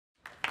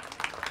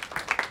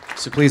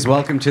So please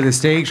welcome to the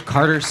stage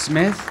Carter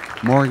Smith,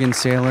 Morgan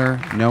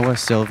Saylor, Noah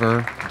Silver,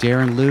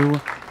 Darren Lew,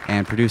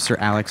 and producer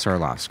Alex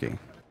Orlovsky.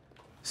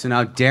 So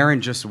now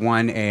Darren just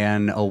won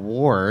an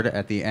award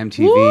at the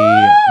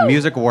MTV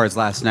Music Awards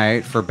last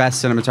night for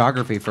Best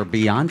Cinematography for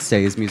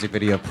Beyonce's music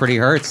video, Pretty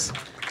Hurts.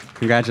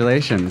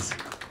 Congratulations.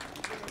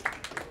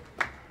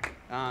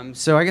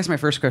 So I guess my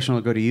first question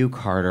will go to you,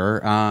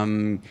 Carter.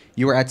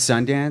 You were at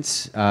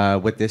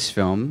Sundance with this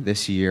film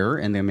this year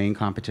in the main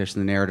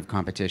competition, the narrative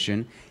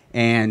competition.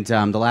 And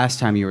the last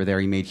time you were there,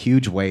 you made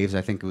huge waves.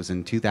 I think it was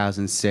in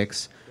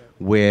 2006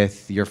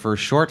 with your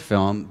first short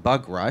film,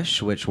 Bug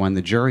Rush, which won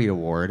the jury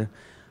award.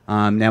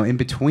 Now, in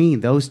between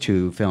those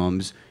two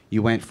films,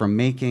 you went from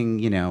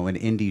making, an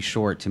indie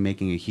short to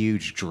making a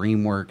huge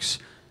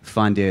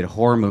DreamWorks-funded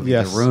horror movie,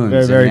 yes, The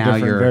Runes.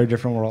 very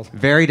different world.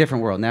 Very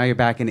different world. Now you're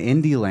back in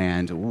indie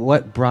land.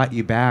 What brought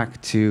you back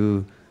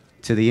to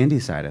the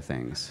indie side of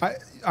things?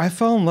 I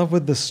fell in love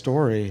with the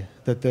story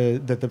that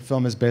the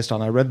film is based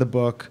on. I read the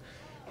book,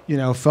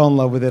 fell in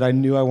love with it. I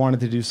knew I wanted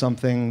to do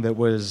something that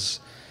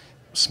was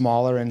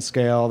smaller in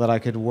scale, that I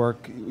could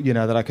work,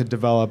 that I could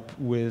develop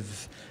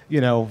with,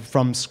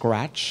 from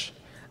scratch.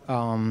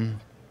 And,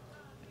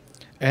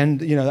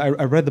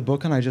 I read the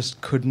book and I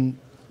just couldn't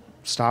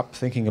stop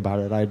thinking about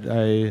it.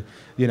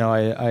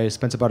 I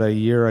spent about a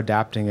year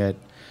adapting it.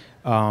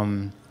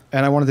 And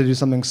I wanted to do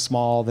something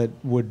small that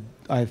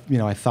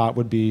I thought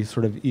would be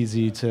sort of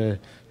easy to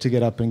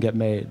get up and get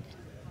made.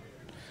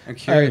 I'm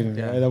curious.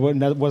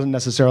 That wasn't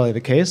necessarily the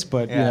case,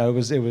 but that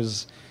was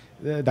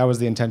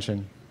the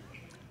intention.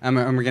 And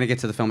we're going to get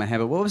to the film ahead,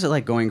 but what was it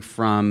like going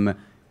from,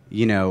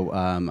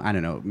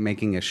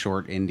 making a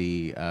short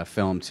indie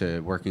film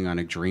to working on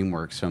a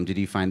DreamWorks film? Did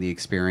you find the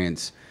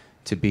experience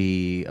to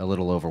be a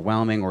little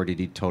overwhelming, or did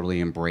you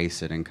totally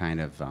embrace it and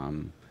kind of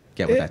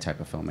get with that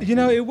type of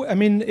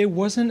filmmaking? It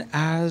wasn't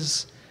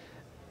as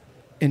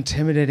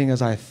intimidating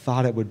as I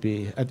thought it would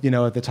be at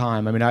the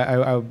time.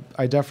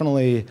 I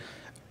definitely,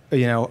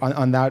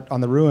 on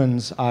The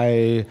Ruins,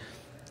 I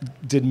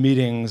did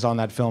meetings on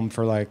that film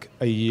for like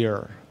a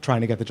year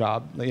trying to get the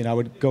job. I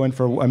would go in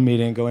for a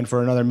meeting, go in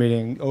for another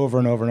meeting, over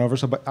and over and over.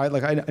 So, but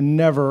I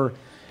never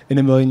in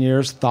a million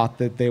years thought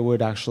that they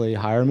would actually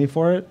hire me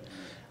for it.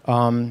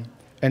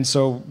 And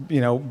so,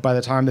 by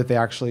the time that they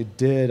actually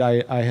did,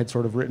 I had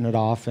sort of written it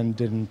off and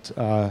didn't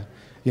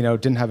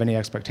have any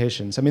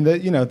expectations.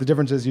 The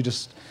difference is you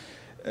just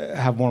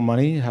have more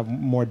money, have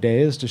more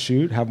days to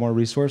shoot, have more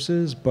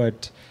resources,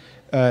 but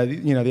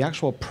the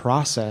actual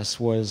process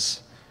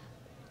was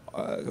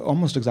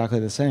almost exactly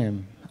the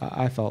same.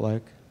 I felt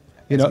like.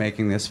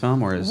 Making this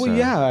film, or is? Well,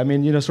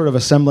 yeah. Sort of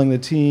assembling the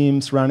team,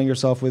 surrounding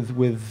yourself with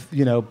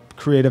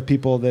creative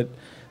people that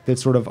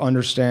sort of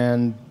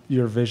understand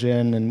your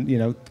vision,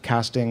 and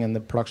casting and the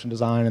production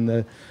design and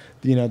the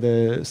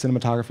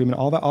cinematography.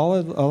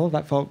 All of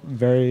that felt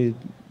very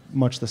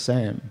much the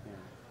same.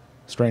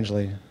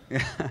 Strangely.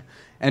 Yeah.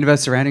 And about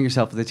surrounding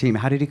yourself with a team,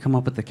 how did you come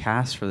up with the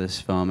cast for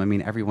this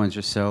film? Everyone's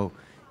just so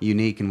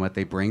unique in what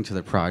they bring to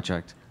the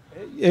project.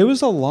 It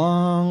was a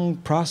long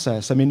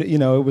process.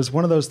 It was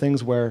one of those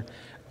things where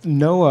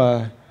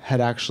Noah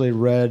had actually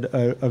read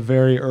a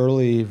very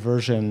early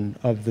version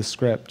of the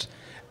script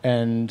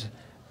and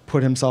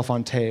put himself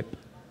on tape.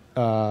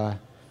 How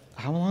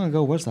long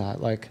ago was that?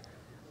 Like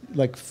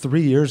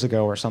 3 years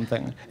ago or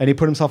something. And he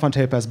put himself on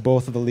tape as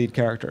both of the lead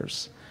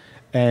characters.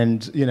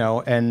 And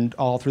and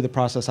all through the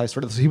process,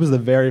 he was the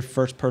very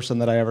first person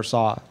that I ever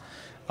saw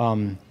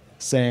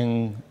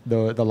saying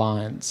the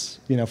lines,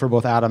 for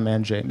both Adam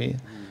and Jamie.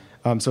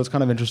 So it's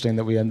kind of interesting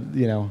that it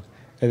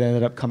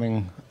ended up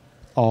coming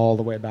all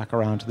the way back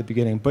around to the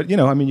beginning. But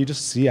you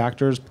just see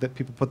actors that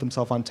people put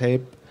themselves on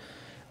tape.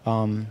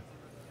 But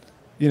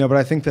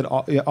I think that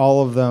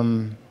all of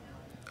them,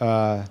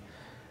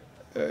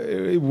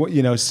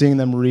 seeing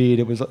them read,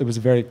 it was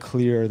very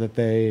clear that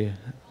they,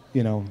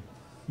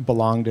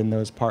 belonged in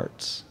those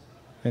parts,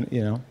 and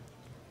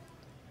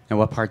And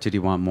what part did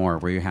you want more?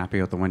 Were you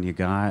happy with the one you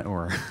got,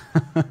 or?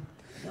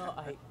 No,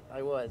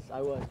 I was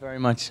very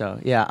much so.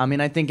 Yeah,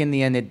 I think in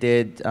the end it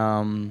did.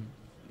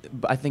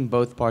 I think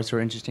both parts were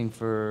interesting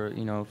for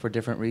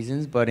different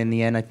reasons. But in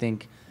the end, I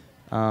think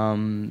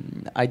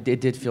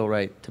it did feel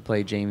right to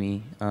play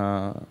Jamie,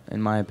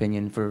 in my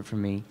opinion, for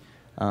me.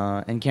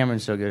 And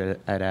Cameron's so good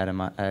at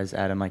Adam as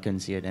Adam. I couldn't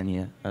see it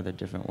any other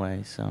different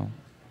way. So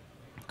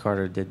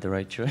Carter did the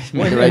right choice.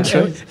 Made the right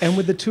choice. And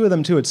with the two of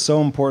them too, it's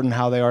so important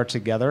how they are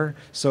together.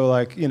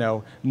 So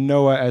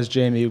Noah as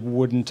Jamie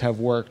wouldn't have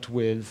worked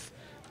with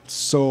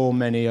so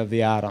many of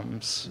the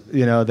Adams,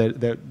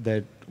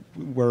 that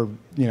were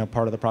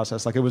part of the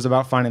process. It was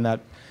about finding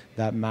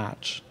that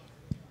match.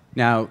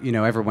 Now,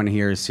 everyone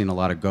here has seen a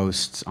lot of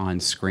ghosts on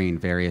screen,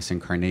 various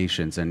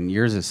incarnations, and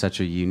yours is such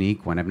a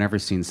unique one. I've never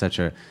seen such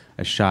a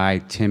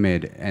shy,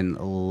 timid, and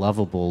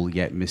lovable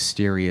yet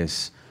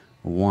mysterious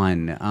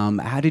one.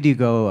 How did you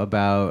go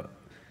about,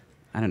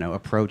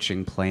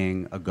 approaching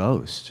playing a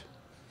ghost?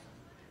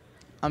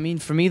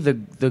 For me,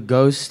 the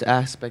ghost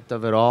aspect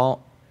of it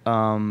all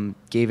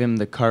gave him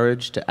the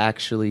courage to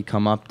actually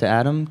come up to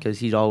Adam, because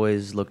he'd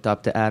always looked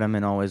up to Adam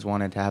and always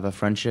wanted to have a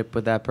friendship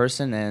with that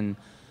person. And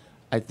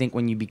I think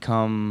when you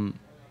become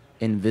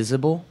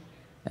invisible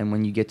and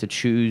when you get to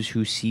choose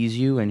who sees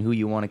you and who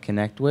you want to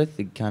connect with,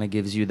 it kind of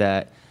gives you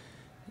that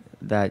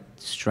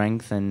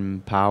strength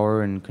and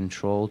power and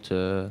control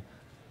to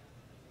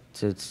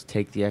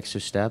take the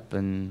extra step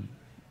and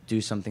do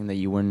something that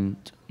you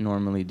wouldn't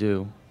normally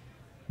do.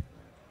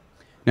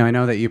 Now, I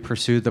know that you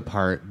pursued the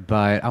part,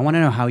 but I want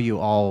to know how you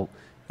all,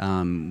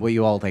 what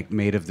you all like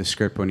made of the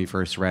script when you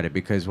first read it,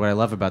 because what I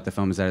love about the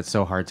film is that it's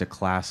so hard to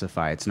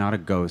classify. It's not a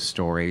ghost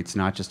story. It's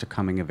not just a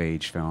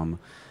coming-of-age film.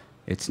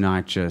 It's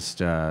not just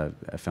a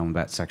film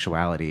about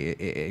sexuality.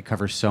 It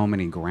covers so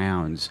many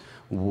grounds.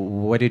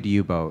 What did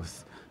you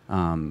both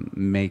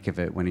make of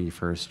it when you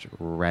first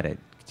read it?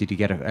 Did you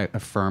get a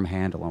firm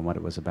handle on what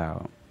it was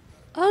about?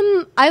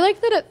 I like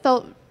that it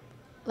felt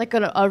like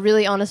a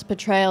really honest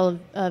portrayal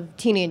of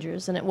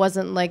teenagers, and it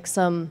wasn't like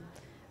some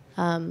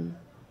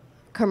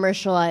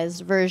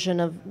commercialized version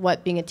of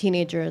what being a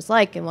teenager is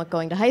like and what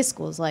going to high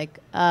school is like.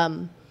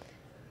 And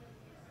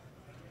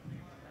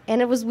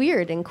it was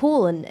weird and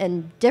cool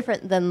and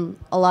different than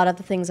a lot of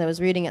the things I was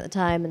reading at the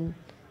time, and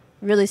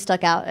really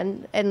stuck out.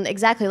 And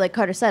exactly like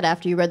Carter said,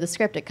 after you read the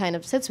script, it kind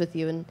of sits with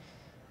you, and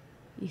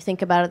you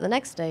think about it the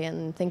next day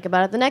and think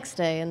about it the next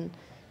day. And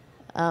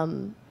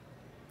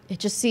it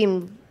just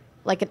seemed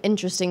like an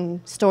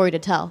interesting story to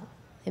tell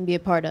and be a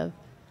part of.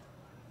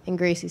 And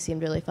Gracie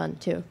seemed really fun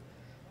too.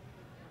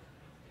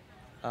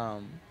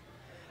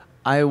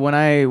 When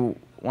I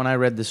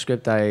read the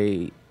script,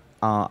 I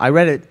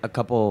read it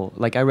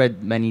I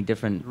read many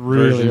different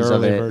versions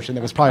of it. Version.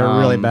 It was probably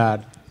really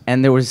bad.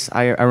 And there was,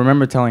 I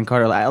remember telling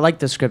Carter, I liked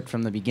the script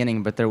from the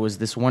beginning, but there was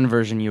this one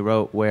version you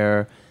wrote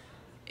where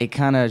it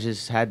kind of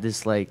just had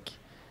this like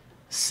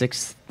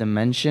sixth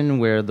dimension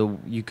where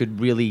you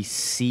could really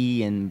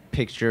see and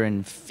picture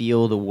and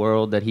feel the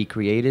world that he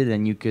created,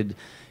 and you could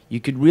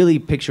really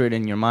picture it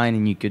in your mind,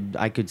 and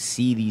I could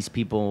see these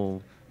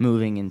people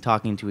moving and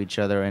talking to each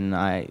other, and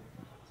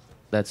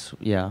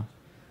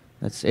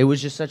it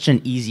was just such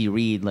an easy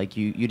read. Like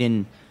you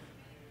didn't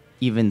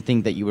even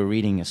think that you were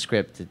reading a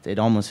script. It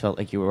almost felt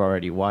like you were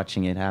already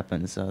watching it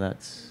happen. So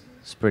it's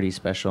pretty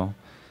special.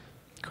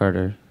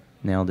 Carter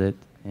nailed it.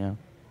 Yeah.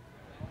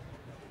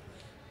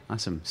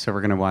 Awesome. So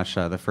we're going to watch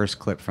the first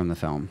clip from the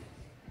film.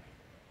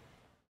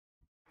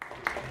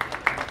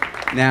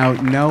 Now,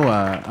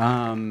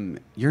 Noah,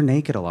 you're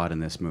naked a lot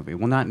in this movie.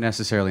 Well, not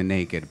necessarily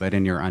naked, but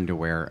in your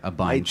underwear a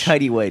bunch.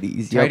 Tighty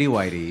whities. Tighty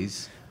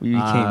whities. We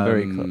became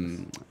very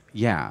close.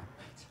 Yeah.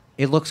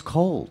 It looks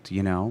cold,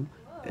 you know?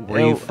 Were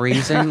you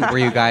freezing? Were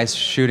you guys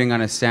shooting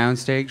on a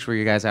soundstage? Were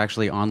you guys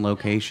actually on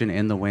location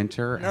in the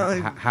winter? No,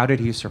 how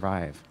did you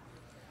survive?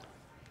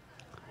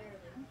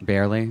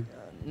 Barely?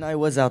 No, I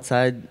was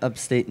outside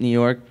upstate New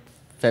York,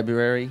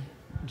 February.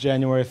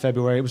 January,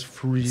 February, it was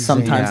freezing.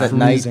 Sometimes at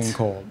night. Freezing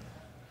cold.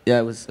 Yeah,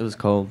 it was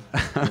cold.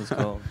 It was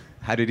cold.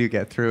 How did you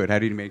get through it? How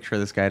did you make sure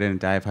this guy didn't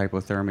die of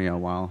hypothermia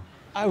while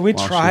We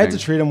tried shooting?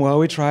 to treat him well.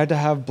 We tried to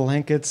have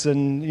blankets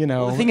and, you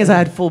know. Well, the thing is, I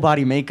had full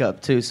body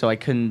makeup too, so I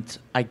couldn't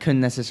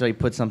necessarily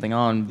put something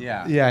on.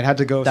 Yeah. Yeah, it had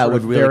to go That sort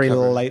would of really very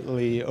cover.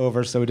 lightly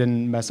over so it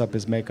didn't mess up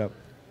his makeup.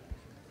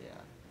 Yeah.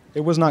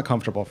 It was not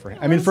comfortable for him.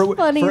 I It mean, was for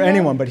funny, though.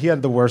 anyone, but he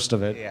had the worst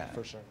of it. Yeah.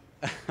 For sure.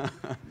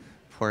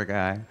 Poor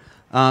guy.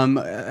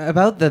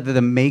 About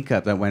the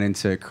makeup that went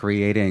into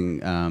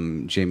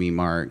creating Jimmy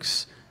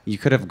Marks, you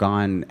could have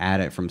gone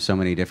at it from so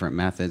many different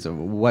methods.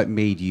 What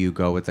made you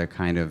go with that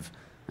kind of?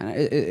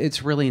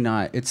 It's really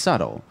not. It's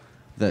subtle.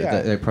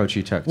 The approach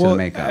you took to the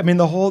makeup. I mean,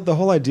 the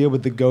whole idea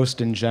with the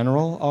ghost in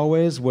general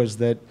always was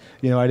that,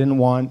 you know, I didn't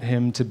want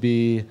him to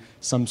be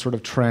some sort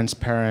of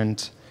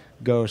transparent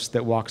ghost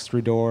that walks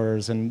through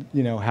doors and,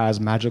 you know, has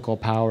magical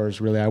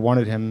powers. Really, I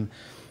wanted him,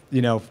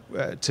 you know,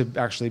 to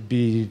actually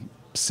be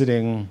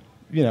sitting,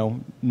 you know,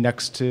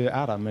 next to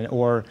Adam,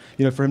 or,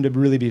 you know, for him to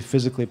really be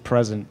physically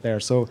present there.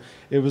 So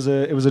it was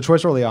a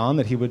choice early on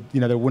that he would,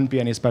 you know, there wouldn't be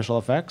any special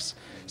effects.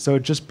 So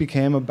it just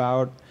became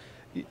about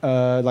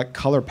like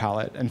color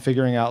palette and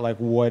figuring out like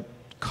what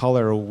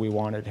color we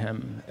wanted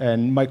him.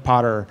 And Mike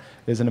Potter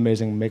is an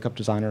amazing makeup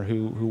designer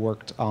who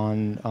worked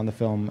on the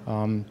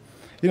film.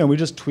 You know, we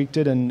just tweaked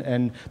it,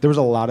 and there was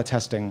a lot of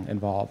testing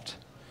involved,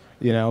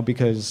 you know,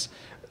 because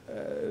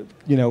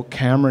you know,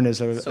 Cameron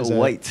is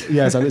white.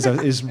 Yeah,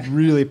 is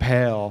really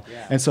pale,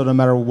 Yeah. and so no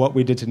matter what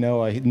we did to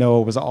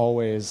Noah was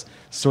always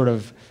sort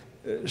of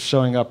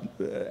showing up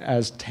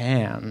as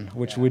tan,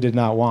 which we did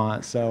not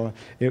want. So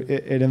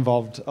it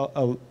involved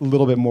a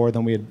little bit more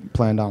than we had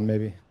planned on,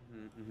 maybe.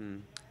 Mm-hmm.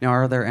 Now,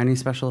 are there any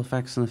special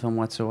effects in the film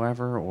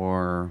whatsoever,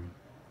 or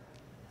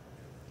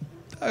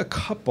A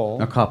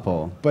couple. a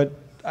couple? But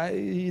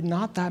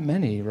not that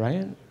many,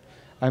 right?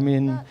 I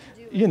mean,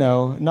 you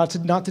know, not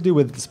to do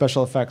with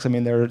special effects. I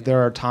mean,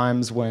 there are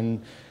times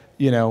when,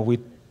 you know, we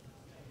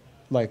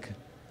like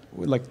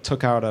like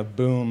took out a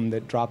boom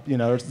that dropped,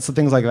 some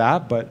things like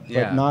that, but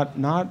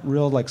not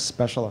real like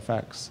special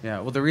effects. Yeah,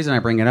 well, the reason I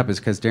bring it up is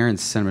because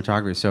Darren's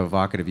cinematography is so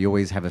evocative. You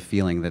always have a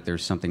feeling that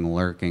there's something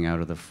lurking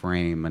out of the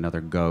frame, another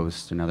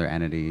ghost, another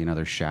entity,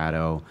 another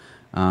shadow.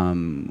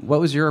 What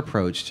was your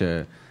approach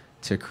to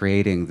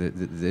creating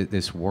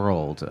this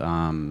world?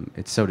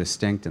 It's so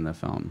distinct in the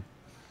film.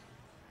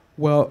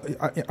 Well,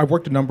 I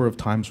worked a number of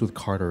times with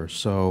Carter,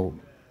 so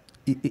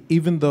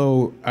even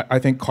though I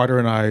think Carter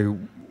and I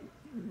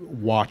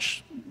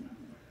watch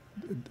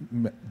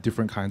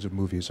different kinds of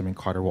movies. I mean,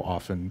 Carter will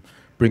often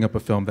bring up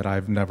a film that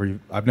I've never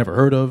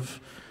heard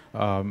of,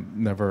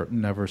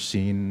 never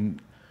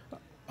seen.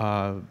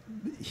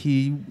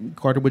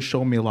 Carter would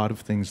show me a lot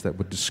of things that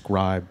would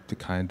describe the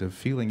kind of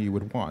feeling you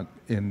would want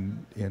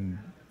in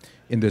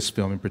this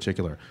film in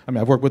particular. I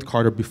mean, I've worked with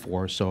Carter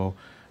before, so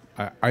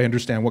I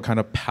understand what kind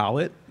of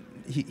palette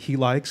he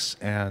likes,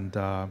 and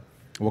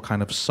what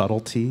kind of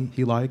subtlety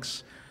he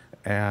likes,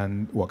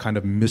 and what kind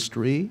of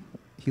mystery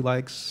he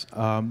likes.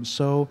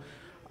 So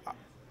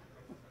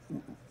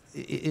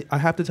I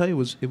have to tell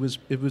you, it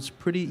was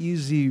pretty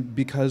easy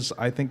because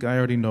I think I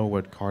already know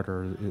what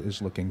Carter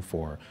is looking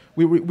for.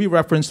 We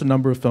referenced a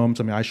number of films.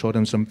 I mean, I showed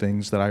him some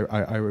things that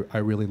I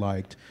really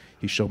liked.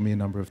 He showed me a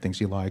number of things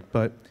he liked,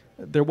 but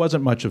there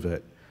wasn't much of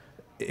it.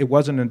 It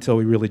wasn't until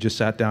we really just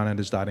sat down at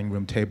his dining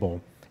room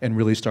table and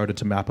really started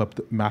to map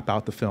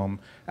out the film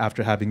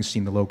after having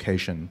seen the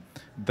location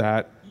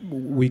that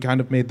we kind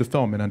of made the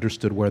film and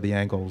understood where the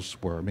angles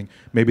were. I mean,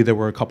 maybe there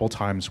were a couple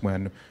times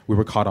when we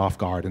were caught off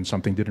guard and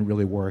something didn't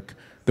really work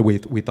the way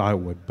we thought it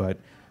would. But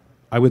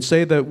I would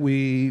say that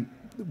we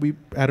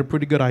had a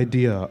pretty good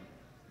idea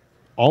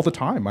all the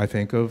time, I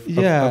think, of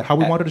how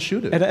we wanted to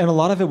shoot it. And a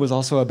lot of it was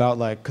also about,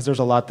 like, because there's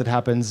a lot that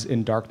happens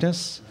in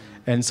darkness.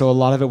 And so a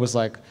lot of it was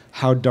like,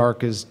 how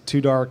dark is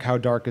too dark? How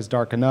dark is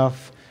dark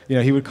enough?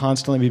 He would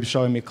constantly be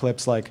showing me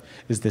clips like,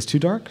 is this too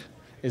dark?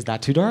 Is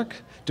that too dark?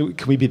 Can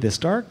we be this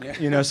dark?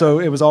 Yeah. So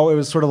it was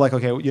sort of like,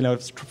 okay,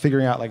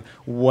 figuring out like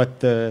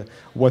what the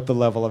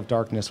level of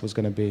darkness was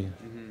going to be.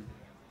 Mm-hmm.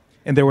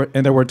 And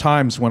there were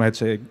times when I'd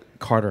say,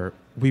 Carter,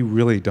 we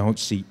really don't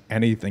see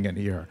anything in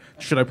here.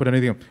 Should I put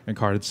anything? And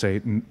Carter'd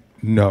say,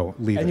 no,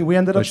 leave it. And we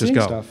ended up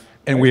seeing stuff.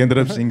 And we ended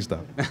up seeing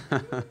stuff.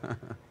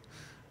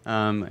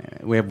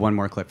 We have one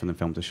more clip from the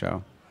film to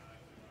show.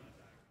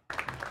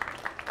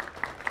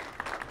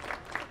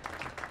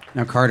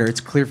 Now, Carter,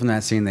 it's clear from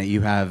that scene that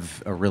you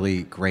have a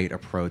really great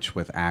approach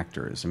with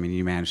actors. I mean,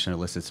 you managed to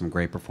elicit some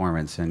great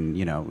performance, and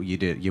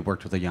you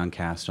worked with a young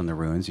cast on The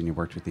Ruins, and you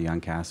worked with the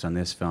young cast on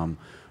this film.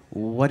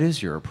 What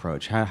is your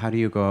approach? How do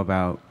you go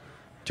about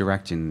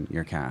directing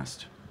your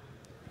cast?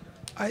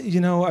 I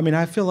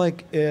feel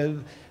like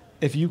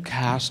if you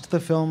cast the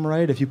film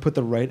right, if you put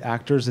the right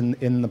actors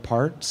in the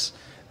parts,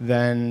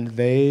 then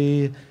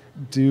they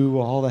do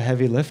all the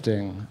heavy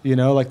lifting,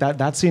 like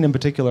that scene in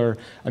particular.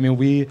 I mean,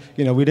 we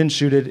didn't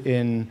shoot it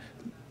in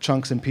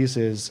chunks and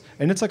pieces,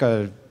 and it's like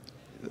a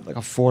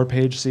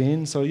 4-page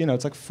scene, so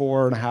it's like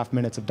 4.5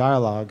 minutes of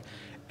dialogue,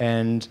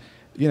 and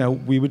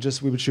we would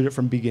shoot it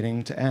from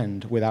beginning to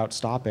end without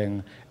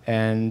stopping,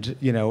 and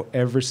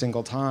every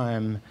single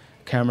time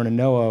Cameron and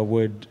Noah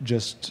would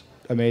just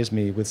amaze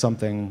me with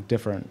something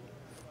different.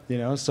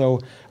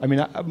 So I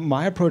mean,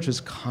 my approach is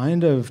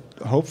kind of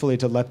hopefully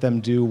to let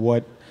them do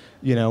what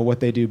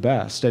they do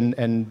best,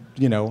 and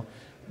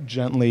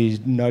gently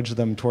nudge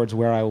them towards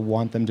where I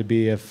want them to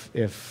be if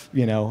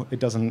it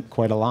doesn't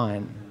quite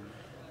align.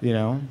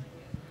 Did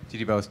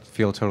you both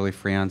feel totally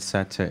free on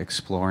set to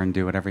explore and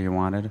do whatever you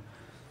wanted?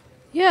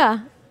 Yeah.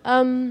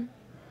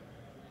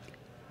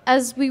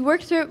 As we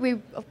worked through it,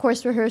 we of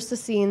course rehearsed the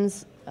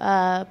scenes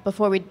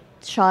before we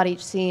shot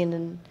each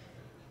scene,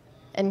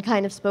 and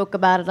kind of spoke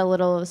about it a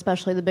little,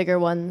 especially the bigger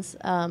ones,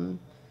 and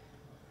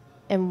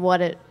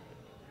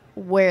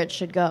where it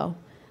should go.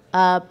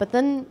 But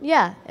then,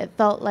 it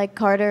felt like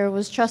Carter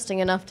was trusting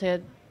enough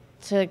to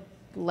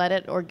let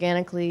it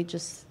organically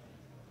just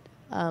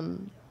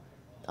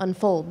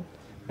unfold.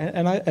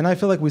 And I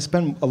feel like we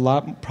spent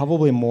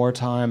probably more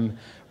time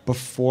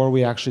before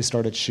we actually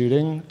started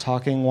shooting,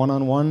 talking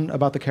one-on-one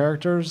about the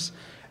characters,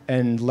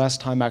 and less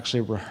time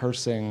actually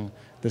rehearsing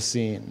the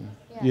scene.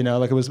 Yeah.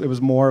 Like it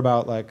was more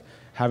about like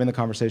having the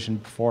conversation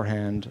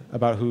beforehand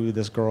about who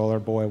this girl or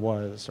boy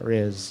was or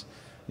is,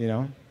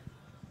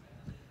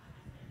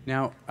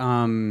 Now,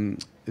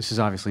 this is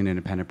obviously an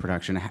independent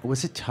production.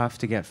 Was it tough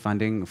to get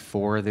funding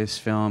for this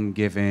film,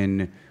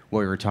 given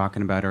what we were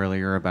talking about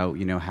earlier about,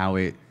 how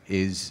it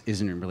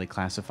isn't really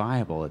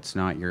classifiable? It's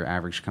not your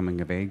average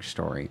coming-of-age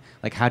story.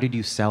 Like, how did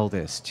you sell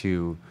this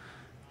to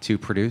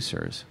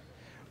producers?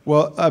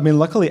 Well, I mean,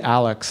 luckily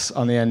Alex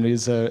on the end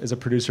is a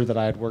producer that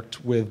I had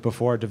worked with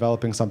before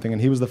developing something,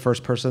 and he was the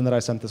first person that I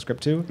sent the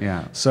script to.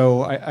 Yeah.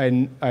 So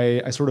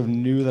I sort of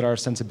knew that our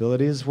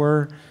sensibilities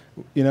were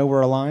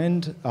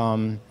aligned,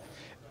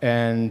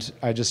 and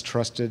I just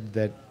trusted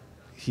that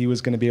he was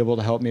going to be able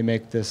to help me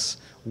make this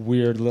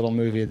weird little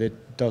movie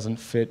that doesn't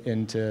fit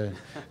into,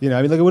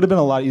 it would have been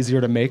a lot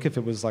easier to make if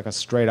it was like a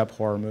straight up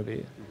horror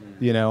movie,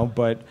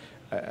 but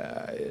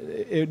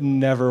it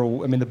never.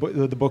 I mean, the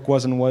book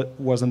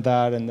wasn't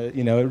that, and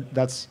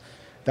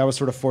that was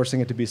sort of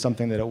forcing it to be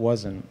something that it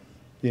wasn't.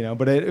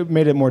 But it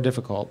made it more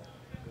difficult.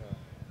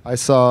 I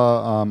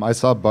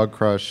saw Bug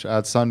Crush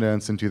at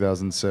Sundance in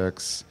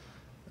 2006.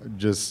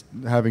 Just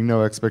having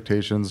no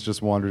expectations,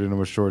 just wandered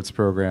into a shorts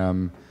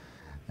program.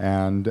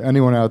 And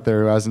anyone out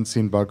there who hasn't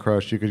seen Bug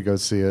Crush, you could go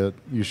see it.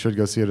 You should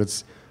go see it.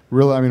 It's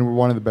really, I mean,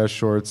 one of the best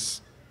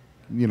shorts,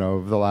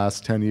 of the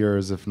last 10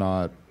 years, if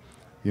not,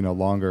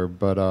 longer.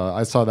 But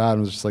I saw that and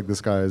was just like, this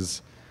guy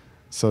is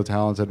so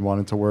talented,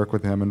 wanted to work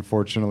with him, and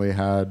fortunately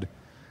had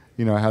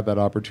that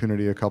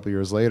opportunity a couple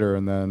years later.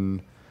 And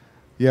then,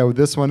 yeah, with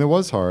this one, it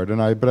was hard.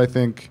 But I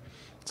think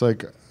it's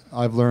like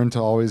I've learned to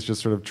always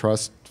just sort of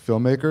trust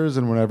filmmakers,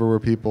 and whenever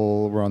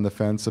people were on the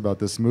fence about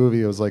this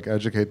movie, it was like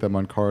educate them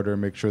on Carter,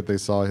 make sure that they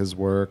saw his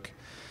work.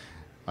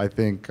 I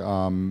think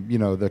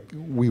that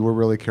we were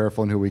really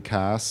careful in who we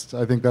cast.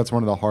 I think that's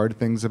one of the hard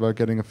things about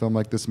getting a film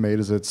like this made,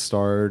 is it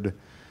starred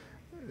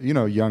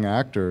young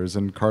actors,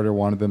 and Carter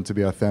wanted them to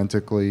be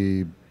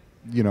authentically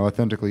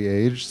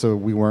aged, so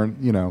we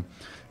weren't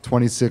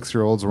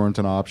 26-year-olds weren't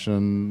an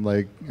option.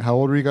 Like, how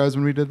old were you guys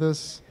when we did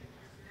this?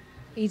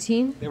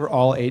 18. They were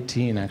all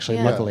 18, actually.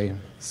 Yeah. Luckily.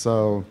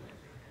 So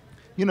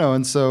it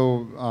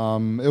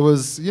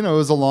was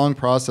a long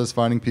process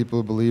finding people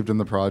who believed in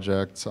the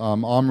project.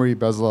 Omri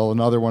Bezalel,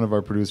 another one of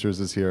our producers,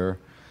 is here.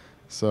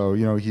 So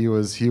he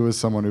was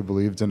someone who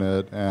believed in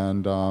it,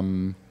 and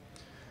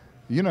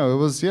it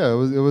was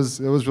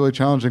really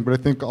challenging. But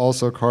I think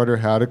also Carter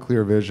had a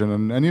clear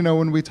vision, and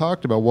when we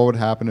talked about what would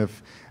happen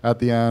if at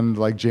the end,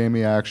 like,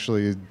 Jamie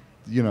actually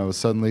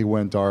suddenly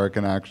went dark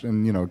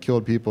and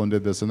killed people and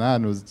did this and that,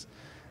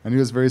 and he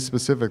was very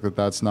specific that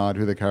that's not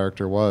who the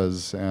character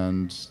was,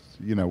 and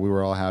we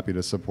were all happy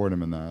to support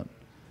him in that.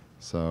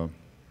 So,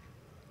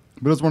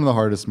 but it's one of the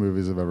hardest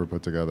movies I've ever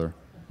put together.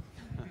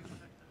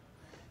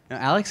 Now,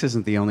 Alex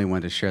isn't the only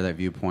one to share that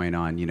viewpoint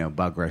on,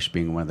 Bug Rush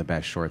being one of the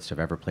best shorts to have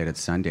ever played at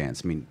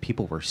Sundance. I mean,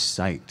 people were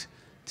psyched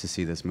to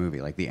see this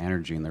movie. Like, the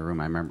energy in the room,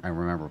 I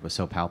remember it was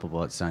so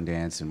palpable at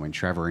Sundance, and when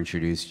Trevor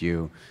introduced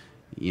you,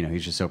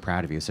 he's just so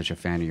proud of you, such a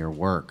fan of your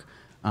work.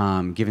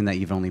 Given that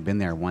you've only been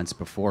there once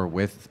before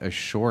with a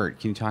short,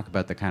 can you talk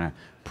about the kind of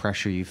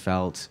pressure you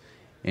felt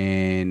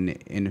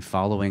in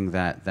following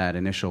that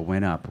initial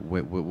win up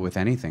with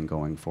anything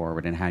going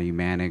forward, and how you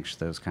manage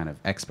those kind of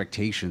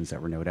expectations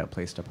that were no doubt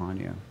placed upon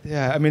you?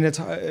 Yeah, I mean, it's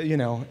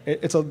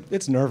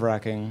it's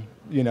nerve-wracking,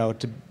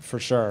 for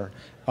sure.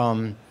 I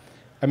mean,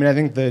 I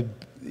think the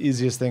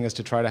easiest thing is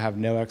to try to have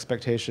no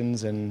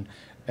expectations, and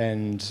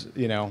then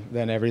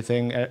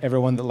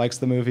everyone that likes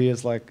the movie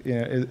is like,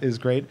 is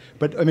great.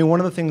 But I mean, one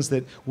of the things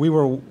that we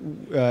were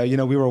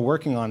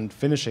working on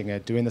finishing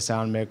it, doing the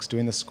sound mix,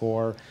 doing the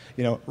score,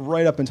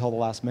 right up until the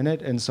last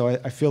minute. And so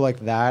I feel like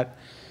that,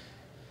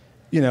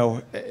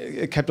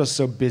 it kept us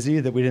so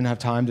busy that we didn't have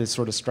time to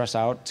sort of stress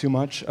out too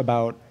much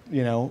about,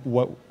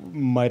 what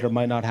might or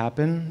might not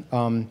happen.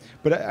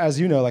 But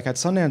as like at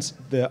Sundance,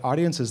 the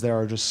audiences there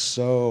are just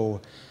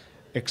so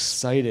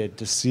excited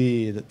to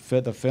see the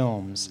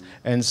films,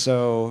 and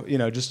so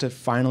just to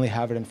finally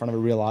have it in front of a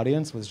real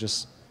audience was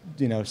just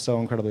so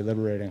incredibly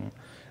liberating.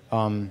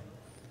 But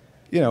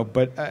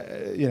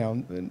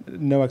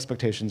no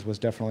expectations was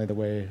definitely the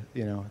way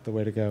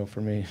to go for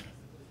me.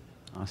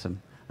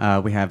 Awesome.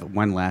 We have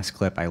one last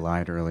clip, I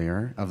lied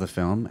earlier, of the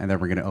film, and then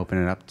we're going to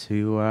open it up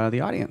to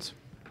the audience.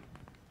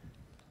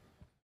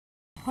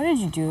 Why did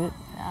you do it?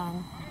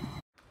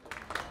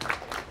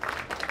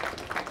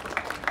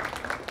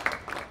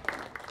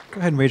 Go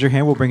ahead and raise your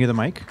hand. We'll bring you the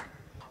mic.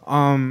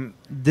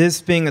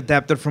 This being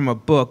adapted from a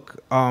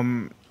book,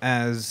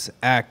 as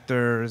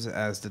actors,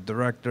 as the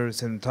director,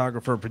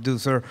 cinematographer,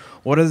 producer,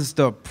 what is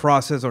the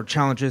process or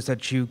challenges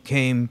that you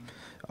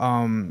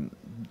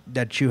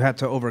had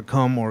to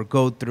overcome or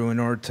go through in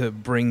order to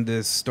bring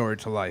this story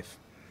to life?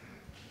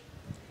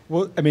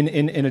 Well, I mean,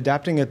 in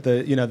adapting it,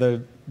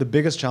 the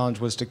biggest challenge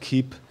was to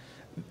keep,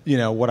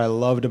 what I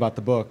loved about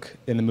the book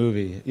in the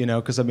movie,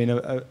 because I mean,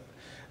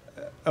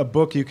 a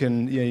book, you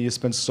can you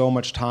spend so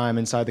much time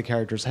inside the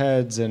characters'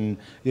 heads, and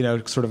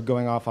sort of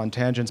going off on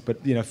tangents, but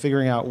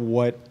figuring out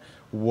what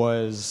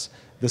was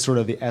the sort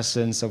of the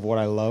essence of what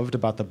I loved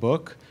about the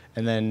book,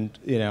 and then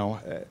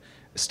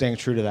staying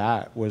true to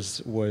that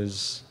was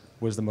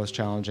the most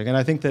challenging. And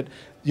I think that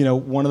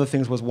one of the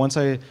things was once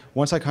I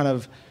kind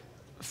of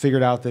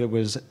figured out that it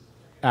was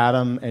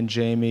Adam and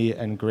Jamie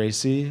and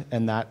Gracie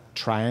and that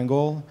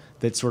triangle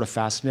that sort of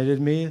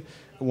fascinated me.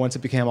 Once it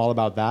became all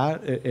about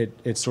that,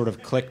 it sort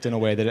of clicked in a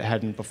way that it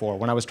hadn't before.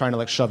 When I was trying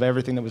to shove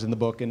everything that was in the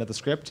book into the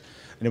script,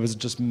 and it was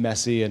just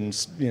messy and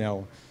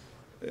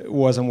it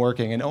wasn't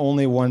working. And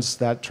only once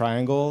that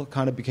triangle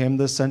kind of became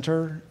the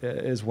center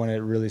is when it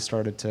really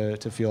started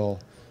to feel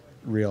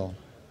real.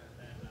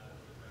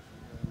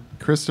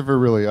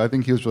 Christopher I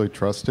think he was really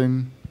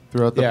trusting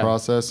throughout the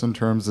process in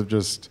terms of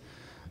just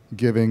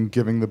giving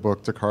the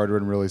book to Carter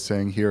and really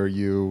saying, here,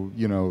 you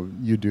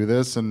do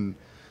this. And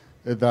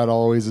that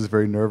always is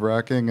very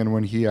nerve-wracking. And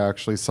when he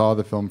actually saw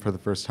the film for the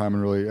first time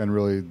and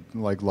really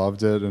like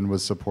loved it and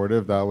was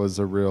supportive, that was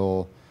a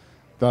real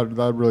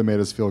that really made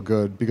us feel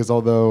good. Because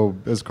although,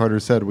 as Carter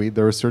said,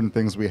 there were certain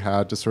things we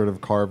had to sort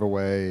of carve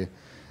away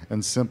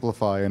and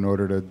simplify in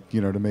order to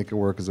to make it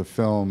work as a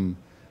film,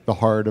 the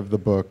heart of the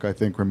book, I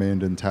think,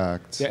 remained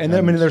intact. Yeah, and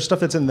I mean, there's stuff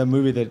that's in the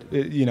movie that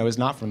is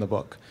not from the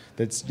book.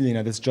 That's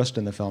that's just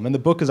in the film. And the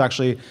book is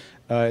actually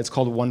it's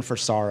called One for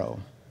Sorrow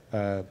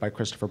by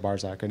Christopher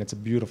Barzak, and it's a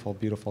beautiful,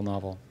 beautiful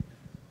novel.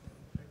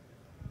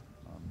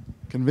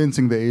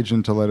 Convincing the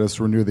agent to let us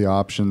renew the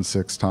option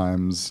 6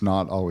 times,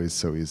 not always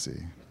so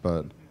easy.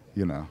 But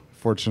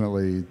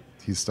fortunately,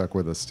 he stuck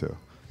with us too.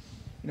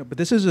 But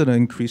this is an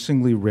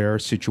increasingly rare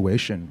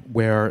situation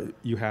where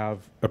you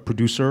have a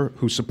producer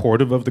who's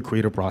supportive of the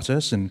creative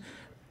process and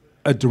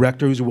a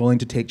director who's willing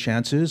to take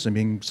chances. I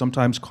mean,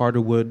 sometimes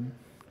Carter would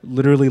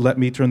literally let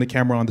me turn the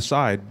camera on the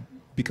side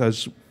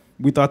because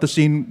we thought the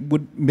scene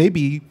would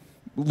maybe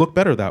look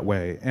better that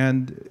way.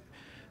 And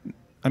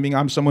I mean,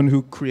 I'm someone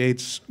who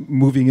creates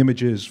moving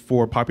images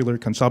for popular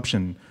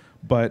consumption,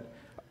 but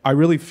I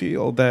really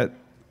feel that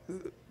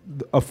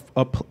a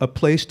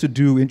place to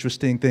do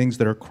interesting things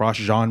that are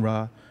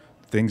cross-genre,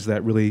 things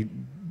that really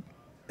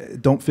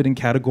don't fit in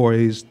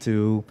categories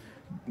to,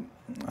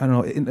 I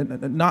don't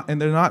know,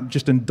 and they're not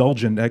just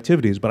indulgent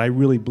activities, but I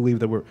really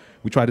believe that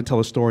we try to tell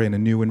a story in a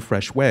new and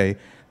fresh way.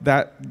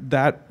 That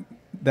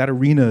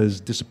arena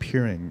is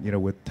disappearing,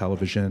 with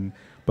television.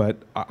 But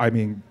I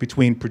mean,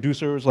 between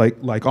producers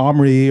like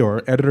Omri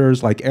or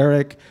editors like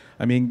Eric,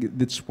 I mean,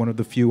 it's one of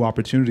the few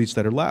opportunities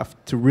that are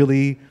left to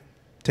really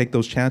take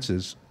those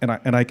chances.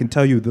 And I can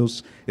tell you,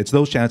 it's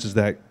those chances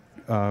that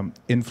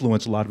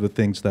influence a lot of the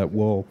things that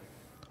we'll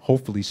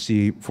hopefully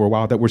see for a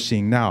while that we're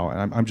seeing now.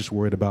 And I'm just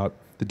worried about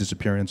the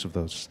disappearance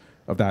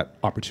of that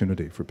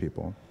opportunity for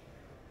people.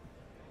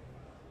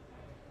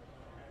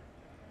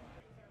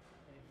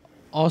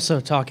 Also,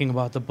 talking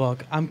about the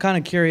book, I'm kind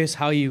of curious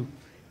how you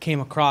came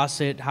across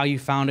it, how you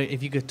found it.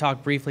 If you could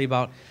talk briefly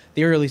about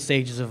the early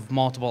stages of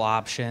multiple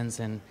options,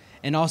 and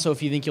also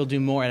if you think you'll do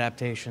more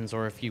adaptations,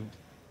 or if you.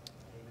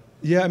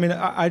 Yeah, I mean,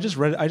 I just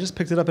read it. I just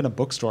picked it up in a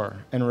bookstore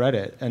and read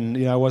it, and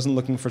I wasn't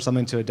looking for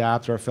something to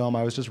adapt or a film.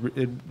 I was just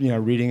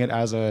reading it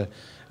as a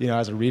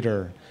as a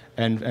reader,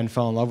 and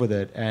fell in love with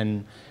it.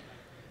 And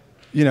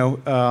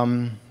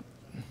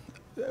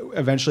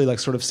eventually, like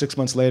sort of 6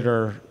 months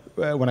later,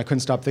 when I couldn't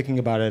stop thinking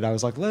about it, I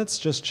was like, let's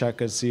just check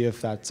and see if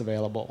that's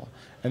available.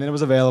 And then it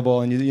was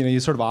available, and you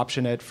sort of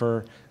option it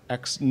for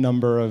X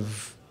number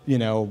of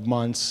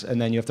months,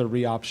 and then you have to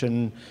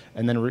re-option,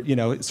 and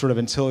then sort of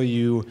until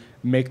you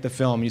make the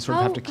film, you sort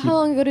of have to keep. How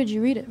long ago did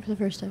you read it for the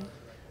first time?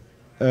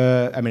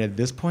 I mean, at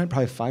this point,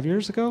 probably 5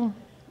 years ago,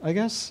 I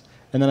guess.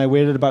 And then I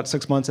waited about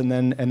 6 months, and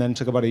then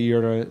took about a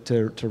year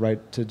to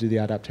do the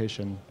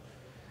adaptation.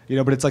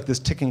 But it's like this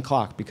ticking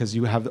clock because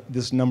you have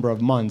this number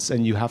of months,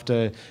 and you have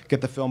to get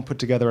the film put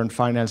together and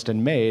financed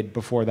and made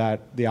before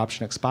the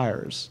option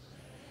expires.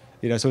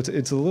 So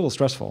it's a little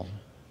stressful.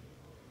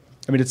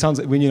 I mean, it sounds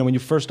like when you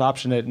first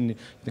option it and you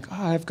think, oh,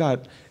 I've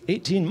got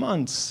 18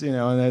 months, and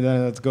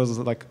then it goes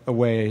like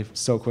away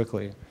so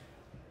quickly.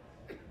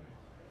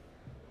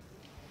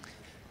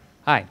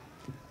 Hi.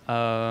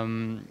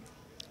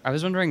 I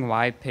was wondering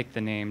why pick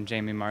the name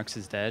Jamie Marks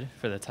is Dead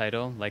for the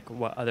title. Like,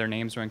 what other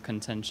names were in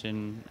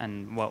contention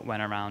and what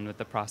went around with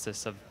the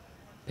process of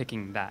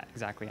picking that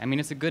exactly? I mean,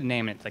 it's a good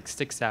name and it like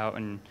sticks out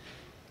and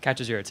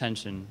catches your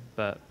attention,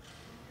 but.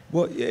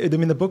 Well, I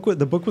mean, the book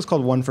was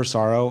called One for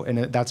Sorrow, and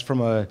that's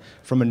from a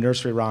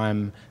nursery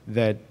rhyme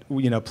that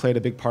played a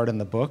big part in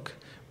the book.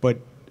 But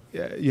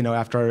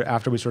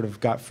after we sort of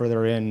got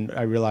further in,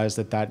 I realized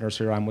that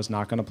nursery rhyme was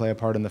not going to play a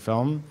part in the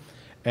film,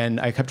 and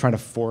I kept trying to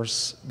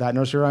force that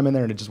nursery rhyme in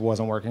there, and it just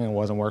wasn't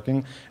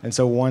working. And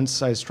so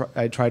once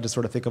I tried to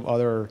sort of think of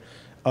other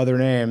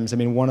names. I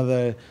mean, one of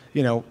the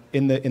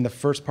in the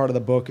first part of the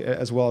book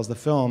as well as the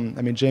film,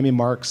 I mean, Jamie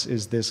Marks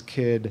is this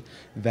kid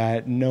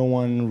that no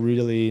one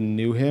really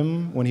knew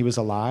him when he was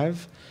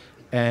alive,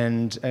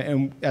 and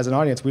as an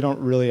audience, we don't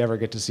really ever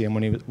get to see him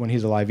when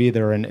he's alive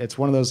either. And it's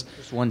one of those.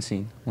 Just one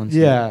scene.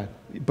 Yeah,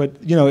 but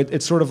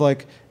it's sort of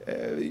like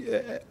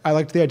I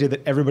liked the idea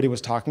that everybody was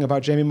talking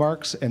about Jamie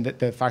Marks and that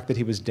the fact that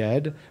he was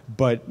dead,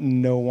 but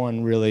no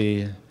one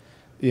really.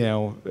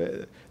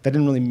 That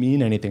didn't really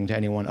mean anything to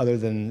anyone other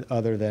than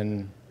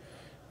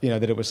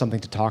that it was something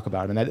to talk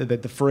about, and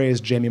that the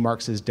phrase Jamie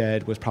Marks is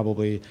dead was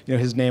probably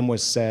his name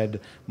was said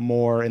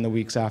more in the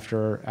weeks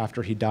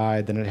after he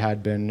died than it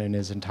had been in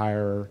his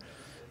entire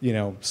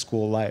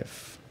school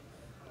life.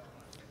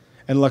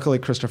 And luckily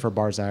Christopher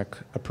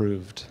Barzak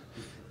approved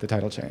the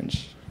title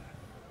change.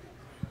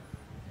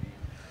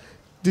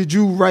 Did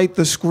you write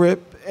the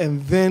script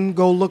and then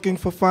go looking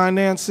for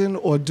financing,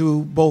 or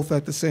do both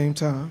at the same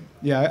time?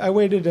 Yeah, I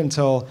waited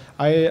until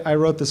I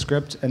wrote the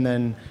script and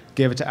then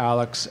gave it to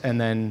Alex, and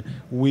then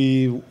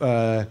we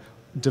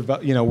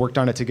worked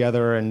on it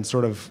together and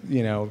sort of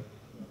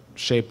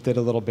shaped it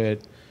a little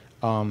bit.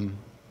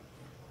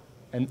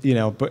 and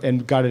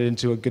and got it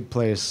into a good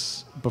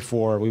place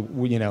before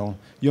we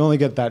you only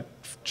get that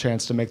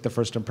chance to make the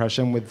first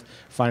impression with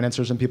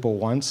financiers and people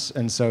once,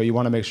 and so you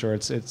want to make sure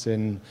it's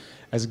in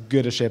as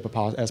good a shape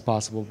as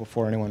possible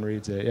before anyone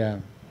reads it. Yeah.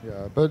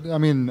 Yeah, but I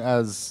mean,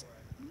 it's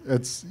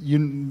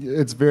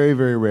very,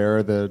 very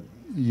rare that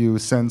you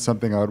send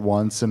something out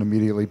once and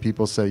immediately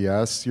people say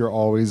yes. You're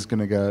always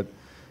going to get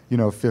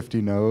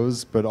 50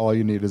 no's, but all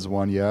you need is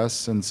one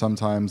yes, and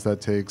sometimes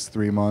that takes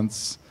 3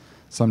 months,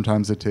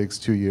 sometimes it takes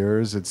 2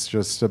 years. It's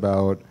just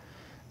about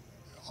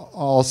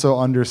also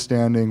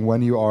understanding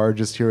when you are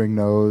just hearing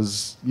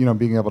no's,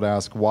 being able to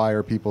ask why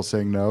are people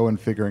saying no and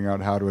figuring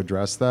out how to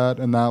address that.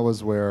 And that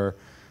was where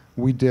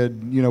we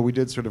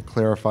did sort of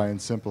clarify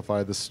and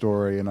simplify the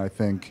story. And I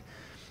think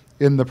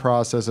in the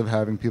process of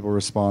having people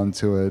respond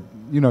to it,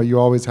 you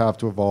always have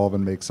to evolve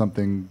and make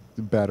something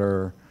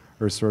better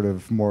or sort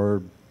of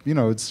more,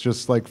 it's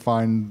just like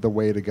find the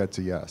way to get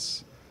to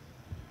yes.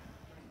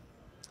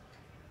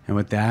 And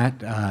with that,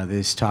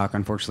 this talk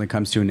unfortunately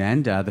comes to an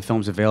end. The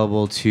film's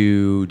available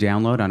to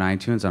download on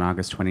iTunes on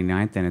August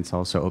 29th, and it's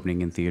also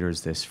opening in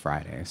theaters this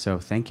Friday. So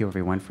thank you,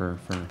 everyone, for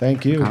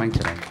Thank you. coming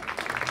today.